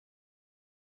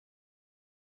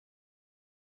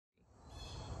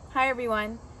Hi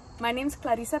everyone, my name's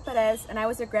Clarissa Perez and I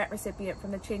was a grant recipient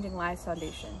from the Changing Lives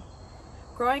Foundation.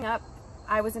 Growing up,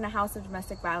 I was in a house of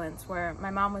domestic violence where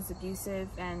my mom was abusive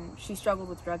and she struggled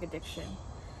with drug addiction.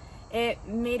 It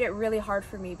made it really hard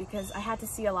for me because I had to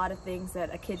see a lot of things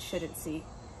that a kid shouldn't see.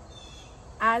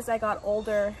 As I got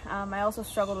older, I also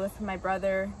struggled with my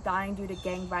brother dying due to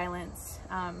gang violence,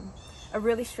 a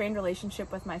really strained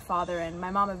relationship with my father, and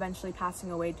my mom eventually passing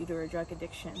away due to her drug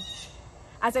addiction.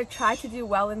 As I tried to do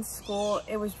well in school,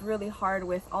 it was really hard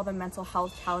with all the mental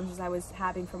health challenges I was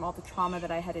having from all the trauma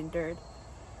that I had endured.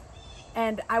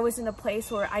 And I was in a place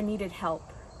where I needed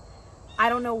help. I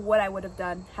don't know what I would have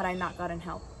done had I not gotten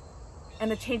help.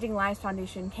 And the Changing Lives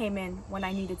Foundation came in when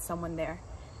I needed someone there.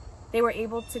 They were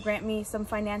able to grant me some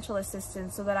financial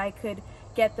assistance so that I could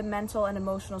get the mental and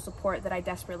emotional support that I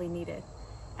desperately needed.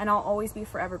 And I'll always be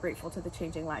forever grateful to the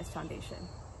Changing Lives Foundation.